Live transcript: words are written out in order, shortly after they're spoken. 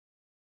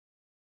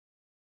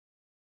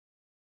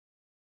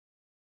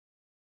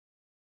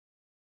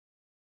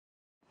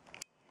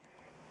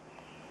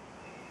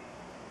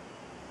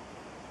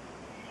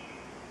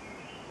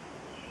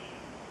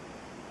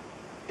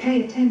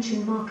Pay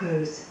attention,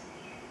 Marcos.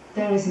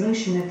 There is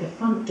motion at the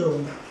front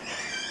door.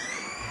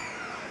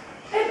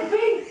 Hey,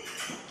 Papi!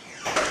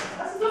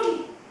 That's a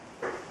doggy!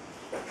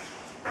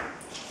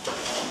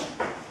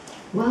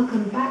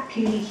 Welcome back,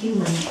 puny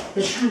human.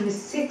 The time is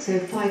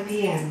 6:05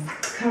 p.m.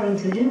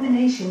 Current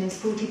illumination is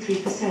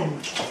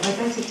 43%. I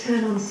better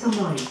turn on some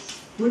lights.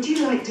 Would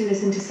you like to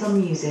listen to some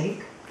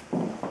music?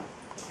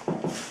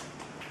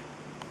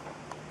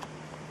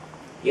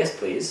 Yes,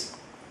 please.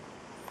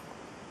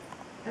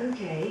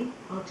 Okay,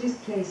 I'll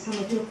just play some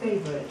of your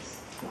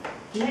favorites.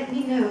 Let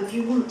me know if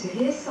you want to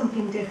hear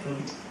something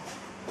different.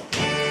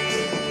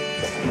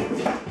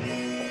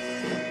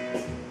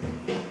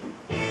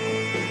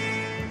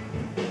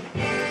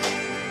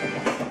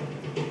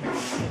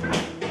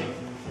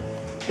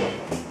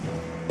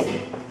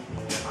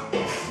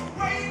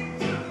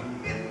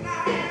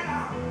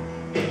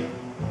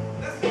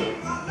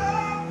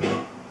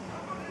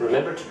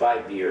 Remember to buy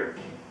beer.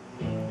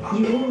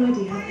 You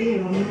already have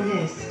beer on your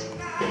list.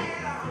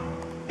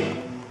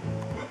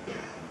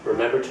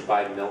 Remember to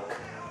buy milk.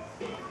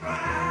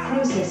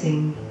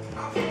 Processing.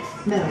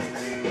 Milk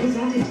was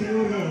added to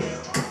your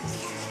list.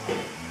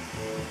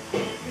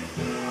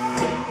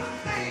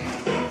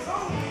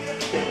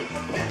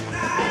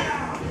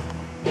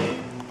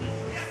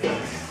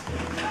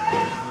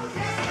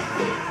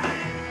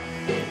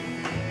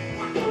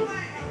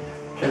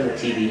 Turn the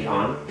TV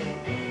on.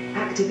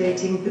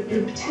 Activating the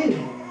Boop 2.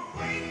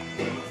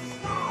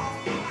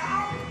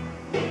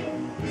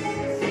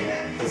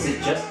 Is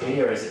it just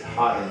me or is it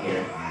hot in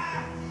here?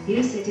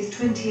 Yes, it is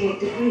 28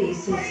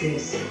 degrees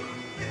Celsius.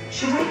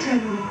 Should I turn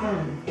on a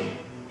fan?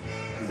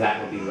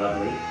 That would be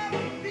lovely.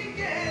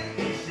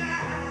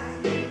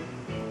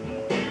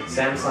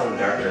 Samsung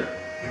darker.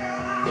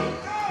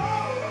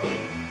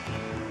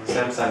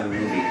 Samsung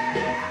movie.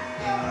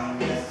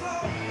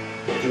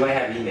 Do I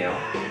have email?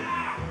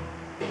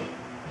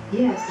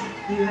 Yes,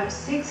 you have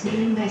 6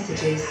 new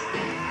messages.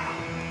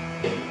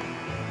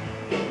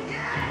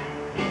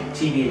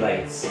 TV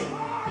lights.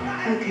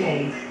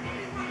 Okay.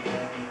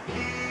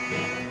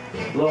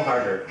 Blow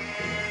harder.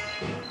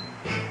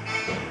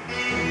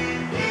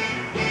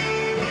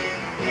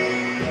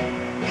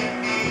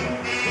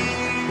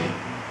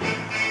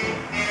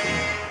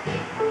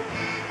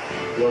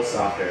 Blow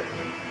softer.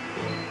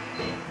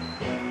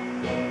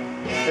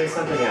 Play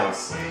something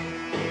else.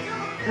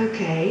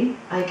 Okay,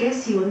 I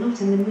guess you are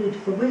not in the mood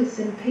for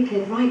Wilson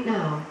Pickett right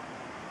now.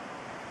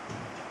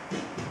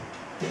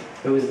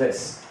 Who is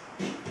this?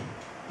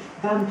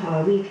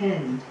 Vampire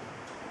Weekend.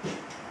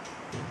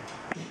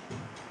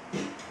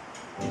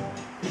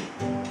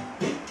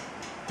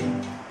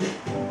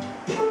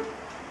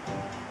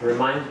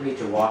 Remind me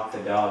to walk the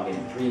dog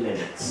in 3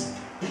 minutes.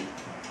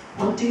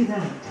 I'll do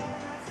that.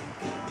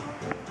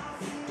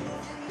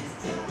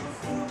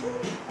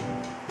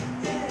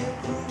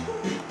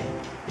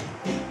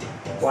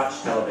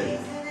 Watch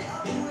television.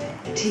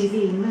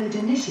 TV mode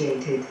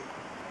initiated.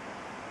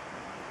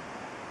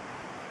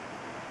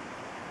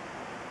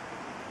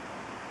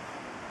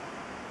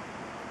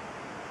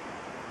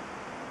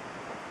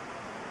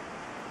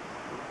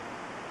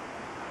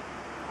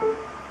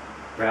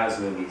 Browse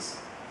movies.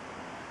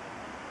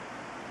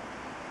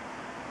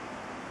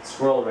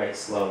 Scroll right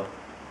slow.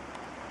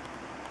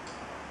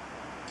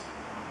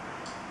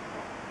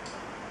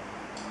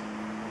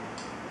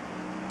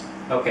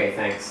 Okay,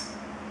 thanks.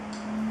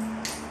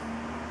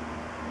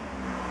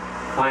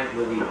 Find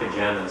movie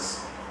pajamas.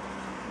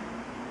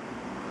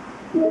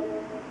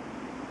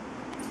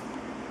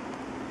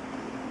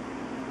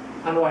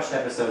 Unwatched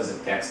episodes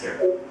of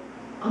Dexter.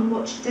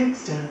 Unwatched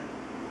Dexter.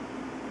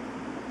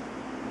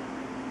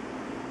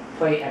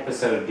 Play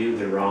episode Do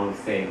the Wrong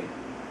Thing.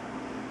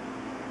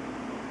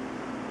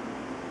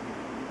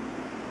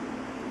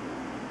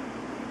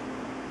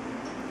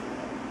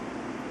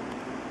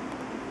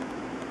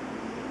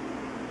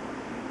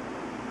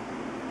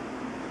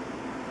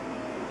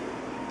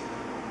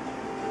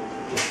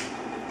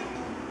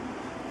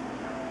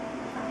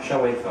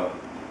 Show info.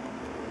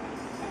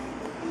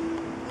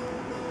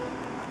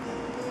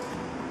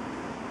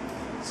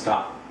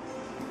 Stop.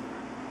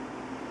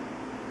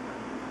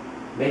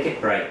 Make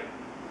it bright.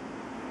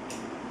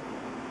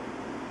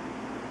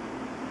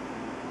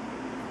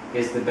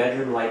 Is the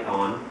bedroom light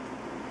on?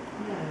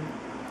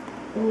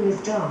 No. All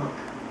is dark.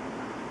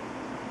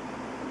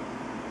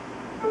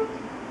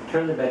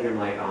 Turn the bedroom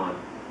light on.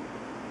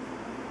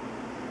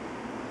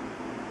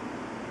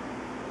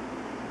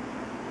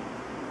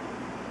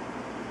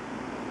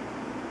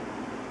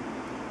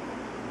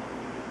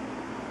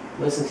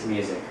 Listen to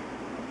music.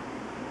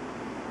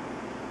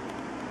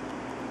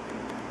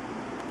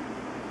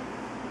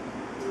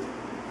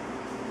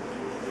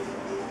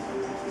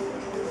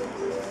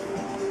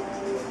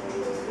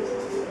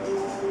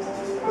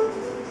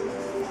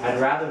 I'd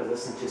rather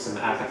listen to some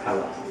a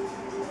cappella.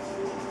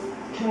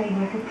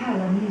 Playing a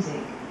cappella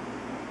music.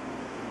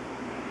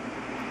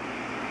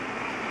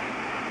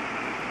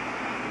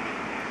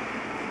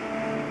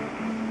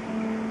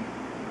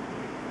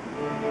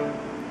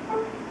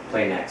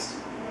 Play next.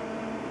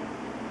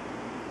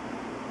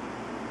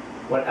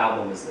 What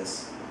album is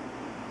this?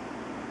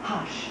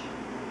 Hush.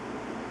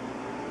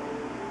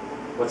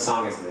 What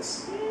song is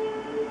this?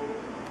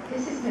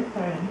 This is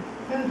McFerrin,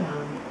 Go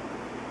Down,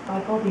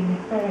 by Bobby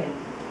McFerrin.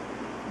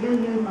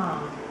 Yo-Yo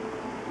Ma.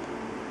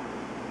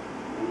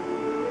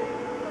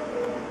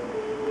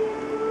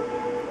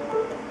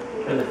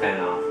 Turn the fan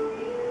off.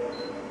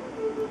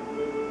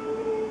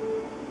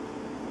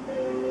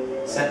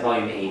 Set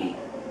volume 80.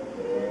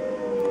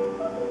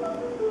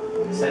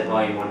 Set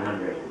volume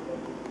 100.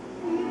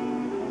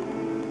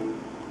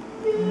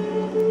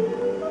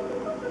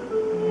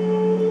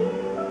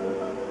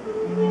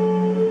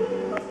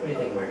 What do you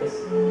think, Marcus?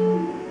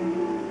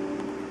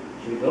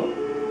 Should we go?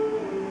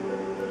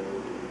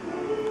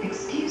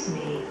 Excuse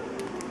me.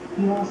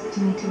 You asked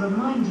me to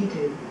remind you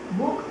to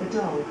walk the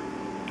dog.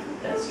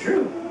 That's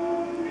true.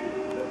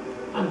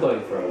 I'm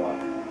going for a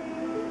walk.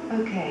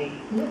 Okay,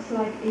 looks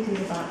like it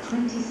is about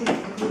 26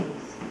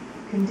 degrees.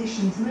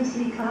 Conditions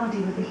mostly cloudy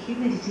with a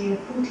humidity of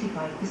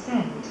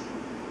 45%.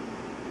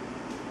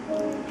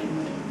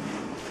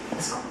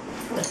 Let's go.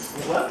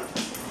 What?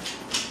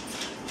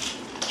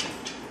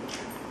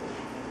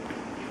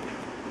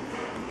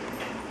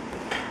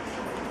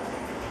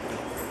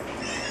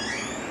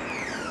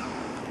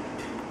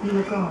 You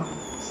are gone,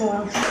 so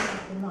I'll turn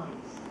off the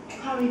lights.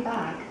 Hurry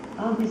back,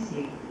 I'll miss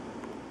you.